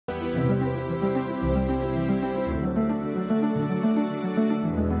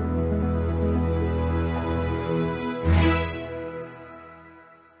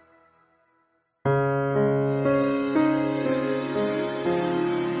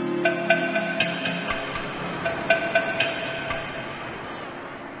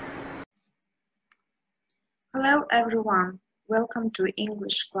everyone, welcome to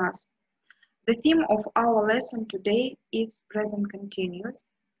English class. The theme of our lesson today is present continuous.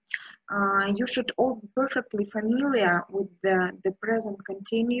 You should all be perfectly familiar with the present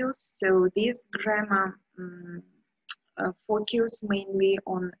continuous, so this grammar focus mainly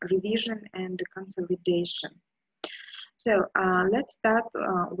on revision and consolidation. So let's start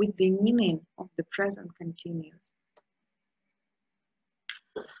with the meaning of the present continuous.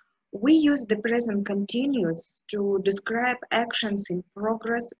 We use the present continuous to describe actions in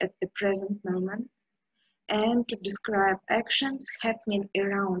progress at the present moment and to describe actions happening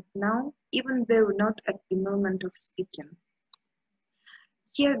around now, even though not at the moment of speaking.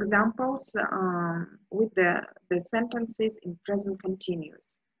 Here examples with the sentences in present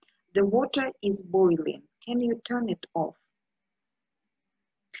continuous. The water is boiling. Can you turn it off?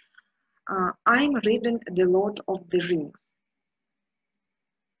 I'm reading The Lord of the Rings.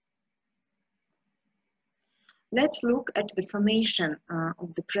 Let's look at the formation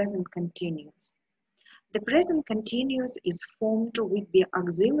of the present continuous. The present continuous is formed with the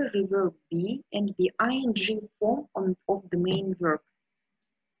auxiliary verb be and the ing form of the main verb.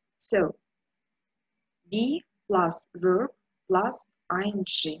 So, be plus verb plus ing.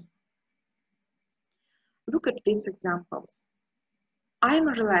 Look at these examples. I'm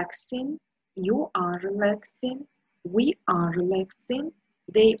relaxing, you are relaxing, we are relaxing,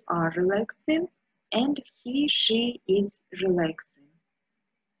 they are relaxing, and he, she is relaxing.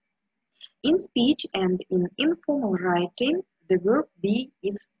 In speech and in informal writing, the verb be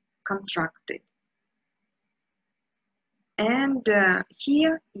is contracted. And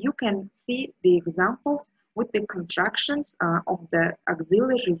here you can see the examples with the contractions of the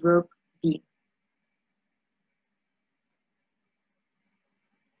auxiliary verb be.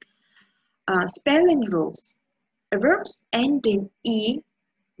 Spelling rules. Verbs ending E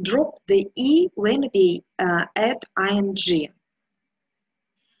drop the E when they add ing.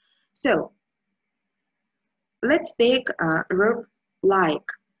 So, let's take a verb like.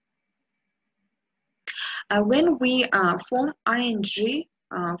 When we form ing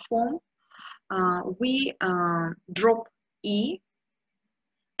form, we drop E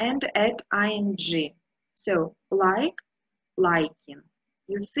and add ing. So, like, liking.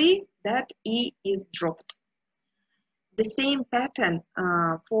 You see that E is dropped. The same pattern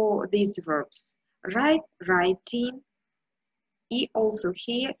for these verbs. Write, writing. E also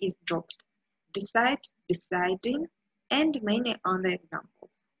here is dropped. Decide, deciding, and many other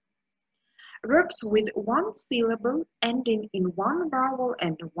examples. Verbs with one syllable ending in one vowel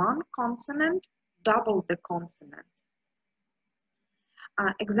and one consonant double the consonant.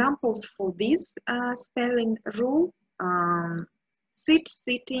 Examples for this spelling rule: sit,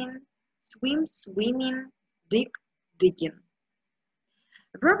 sitting, swim, swimming, dig, digging.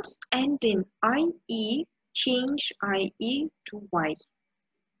 Verbs ending ie change ie to y.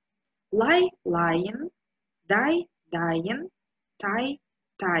 Lie, lying, die, dying, tie,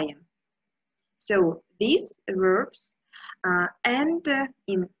 tying. So these verbs end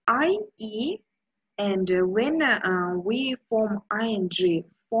in ie, and when we form ing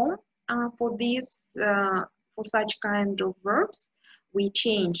form for this for such kind of verbs, we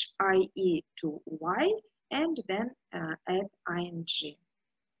change ie to y and then add ing.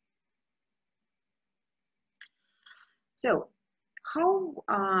 So,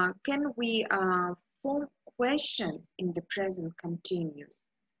 how can we form questions in the present continuous?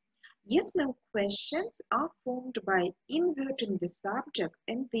 Yes/no questions are formed by inverting the subject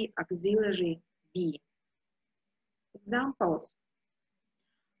and the auxiliary be. Examples: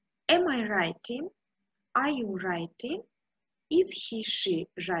 am I writing? Are you writing? Is he, she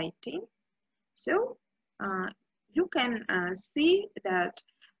writing? So, you can see that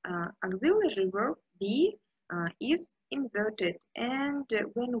auxiliary verb be is inverted, and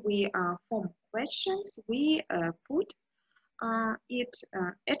when we form questions, we put it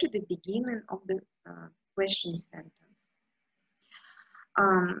at the beginning of the question sentence.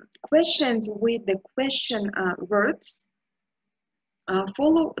 Questions with the question words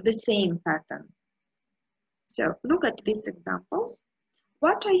follow the same pattern. So look at these examples.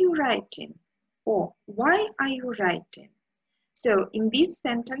 What are you writing? Or why are you writing? So in these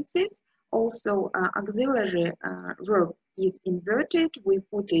sentences, also auxiliary verb is inverted. We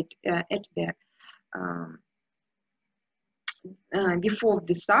put it at the before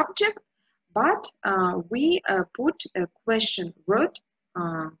the subject, but we put a question word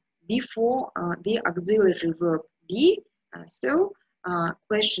before the auxiliary verb be. So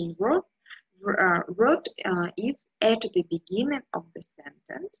question word is at the beginning of the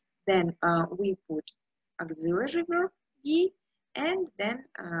sentence. Then we put auxiliary verb be, and then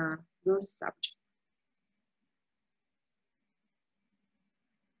goes subject.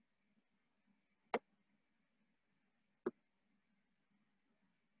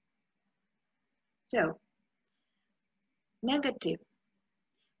 So, negatives.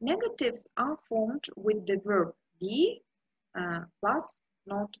 Negatives are formed with the verb be plus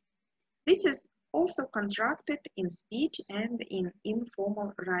not. This is also contracted in speech and in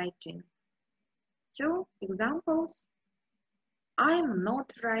informal writing. So, examples: I'm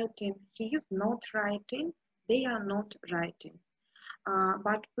not writing, he is not writing, they are not writing.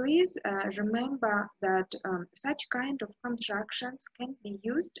 But please remember that such kind of contractions can be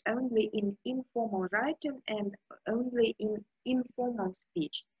used only in informal writing and only in informal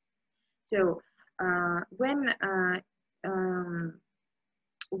speech. So when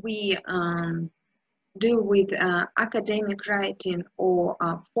we deal with academic writing or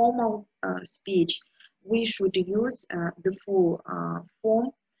formal speech, we should use the full form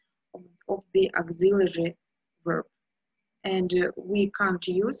of the auxiliary verb. And we can't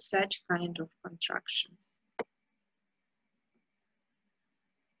use such kind of contractions.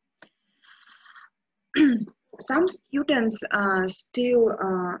 Some students still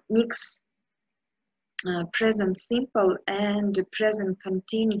mix present simple and present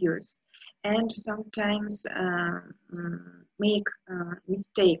continuous, and sometimes make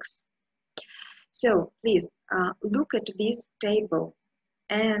mistakes. So please look at this table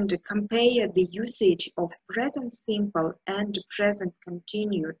and compare the usage of present simple and present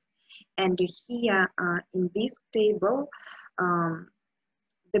continuous. And here in this table,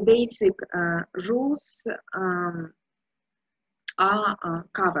 the basic rules are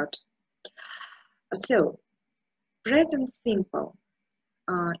covered. So, present simple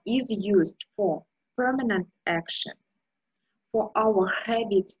is used for permanent actions, for our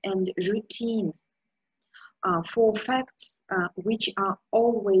habits and routines, for facts which are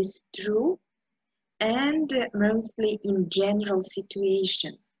always true, and mostly in general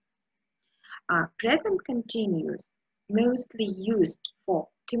situations. Present continuous, mostly used for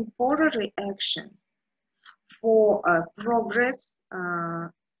temporary actions, for progress,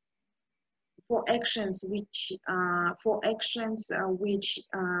 for actions which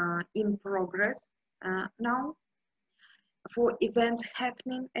in progress now, for events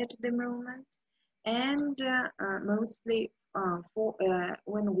happening at the moment, and mostly for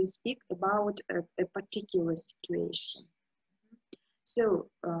when we speak about a particular situation. So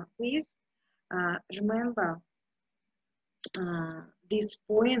please remember these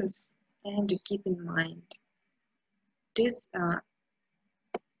points and keep in mind. This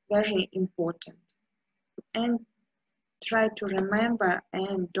very important, and try to remember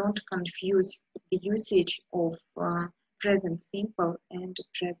and don't confuse the usage of present simple and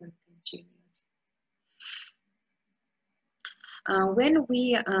present continuous. When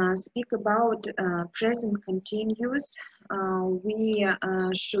we speak about present continuous, we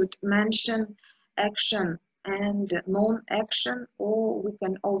should mention action and non-action, or we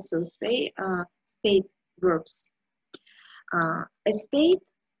can also say state verbs. A state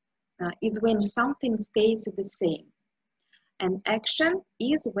is when something stays the same. An action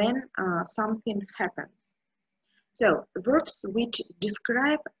is when something happens. So verbs which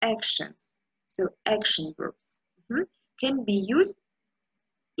describe actions, so action verbs, can be used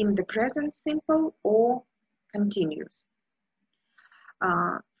in the present simple or continuous.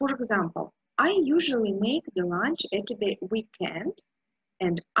 For example, I usually make the lunch at the weekend,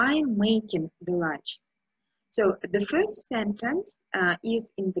 and I'm making the lunch. So the first sentence is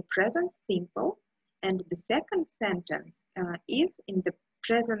in the present simple, and the second sentence is in the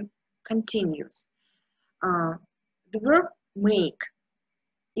present continuous. The verb make,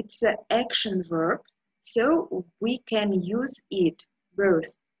 it's an action verb, so we can use it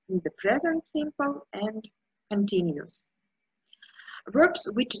both in the present simple and continuous. Verbs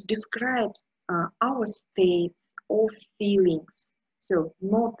which describe our states or feelings, so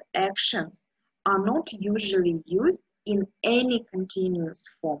not actions, are not usually used in any continuous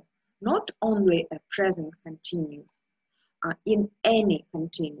form, not only a present continuous, in any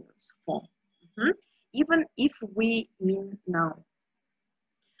continuous form, even if we mean now.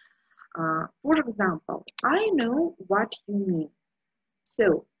 For example, I know what you mean.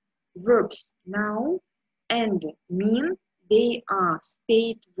 So, verbs now and mean, they are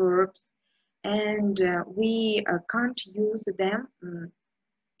state verbs, and we can't use them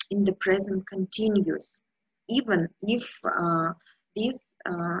in the present continuous, even if this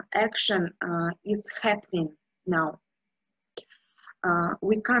action is happening now.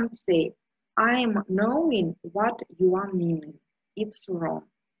 We can't say, I'm knowing what you are meaning. It's wrong.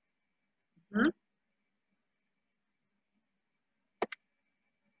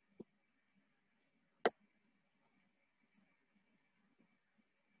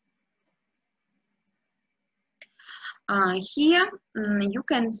 Here you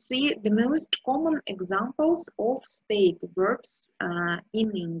can see the most common examples of state verbs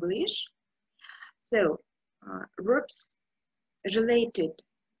in English. So verbs related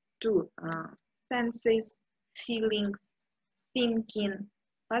to senses, feelings, thinking,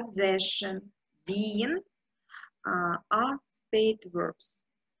 possession, being are state verbs.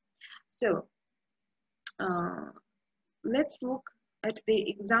 So let's look at the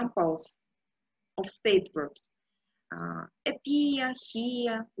examples of state verbs. Appear,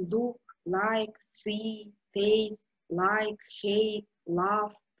 hear, look, like, see, taste, like, hate,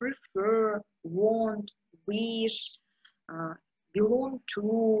 love, prefer, want, wish, belong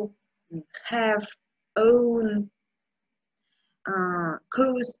to, have, own,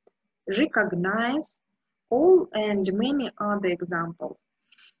 cost, recognize, all, and many other examples.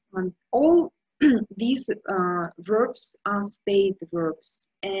 All these verbs are state verbs,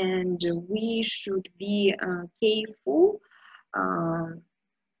 and we should be careful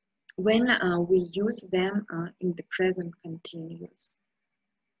when we use them in the present continuous.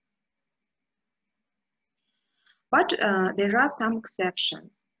 But there are some exceptions.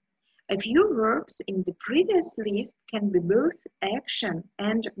 A few verbs in the previous list can be both action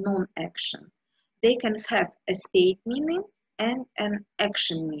and non-action. They can have a state meaning and an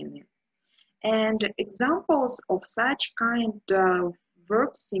action meaning. And examples of such kind of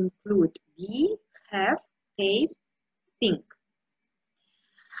verbs include be, have, taste, think.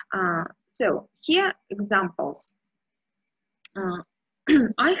 So here examples.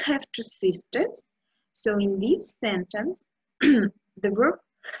 I have two sisters. So in this sentence, the verb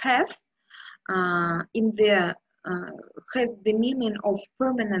have has the meaning of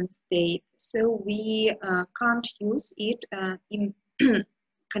permanent state. So we can't use it in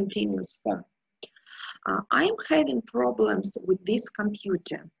continuous form. I'm having problems with this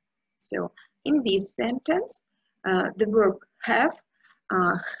computer. So in this sentence, the verb have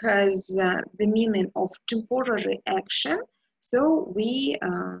has the meaning of temporary action. So we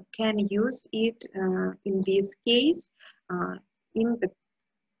can use it in this case in the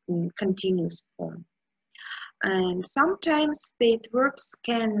continuous form. And sometimes state verbs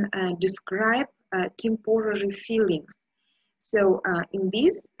can describe temporary feelings. So in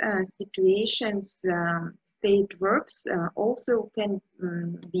these situations, state verbs also can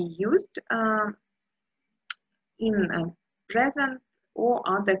be used in present or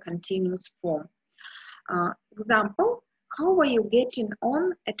other continuous form. Example, how are you getting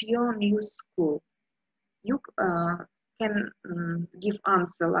on at your new school? You can give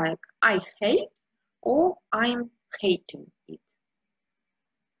answer like I hate or I'm hating it.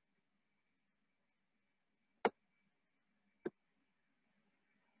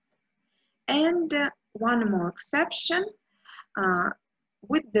 And one more exception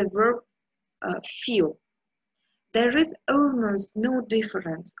with the verb feel. There is almost no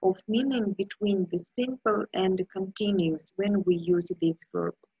difference of meaning between the simple and the continuous when we use this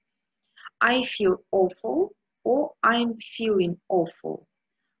verb. I feel awful or I'm feeling awful.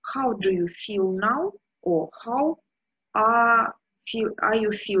 How do you feel now? Or how are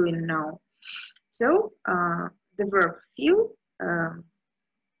you feeling now? So the verb feel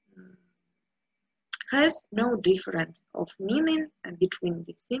has no difference of meaning between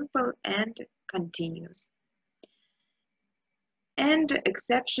the simple and continuous. And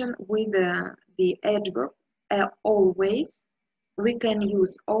exception with the adverb always. We can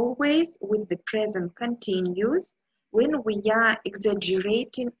use always with the present continuous when we are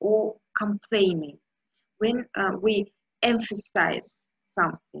exaggerating or complaining, when we emphasize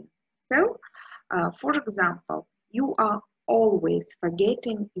something. So, for example, you are always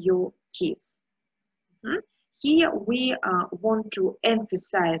forgetting your keys. Here we want to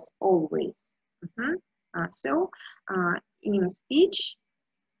emphasize always. So in speech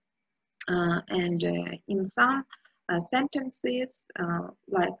and in some sentences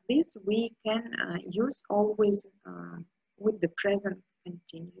like this, we can use always with the present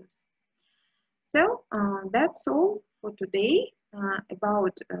continuous. So that's all for today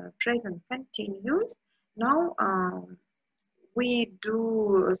about present continuous. Now we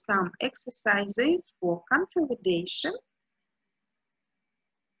do some exercises for consolidation.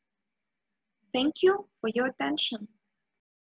 Thank you for your attention.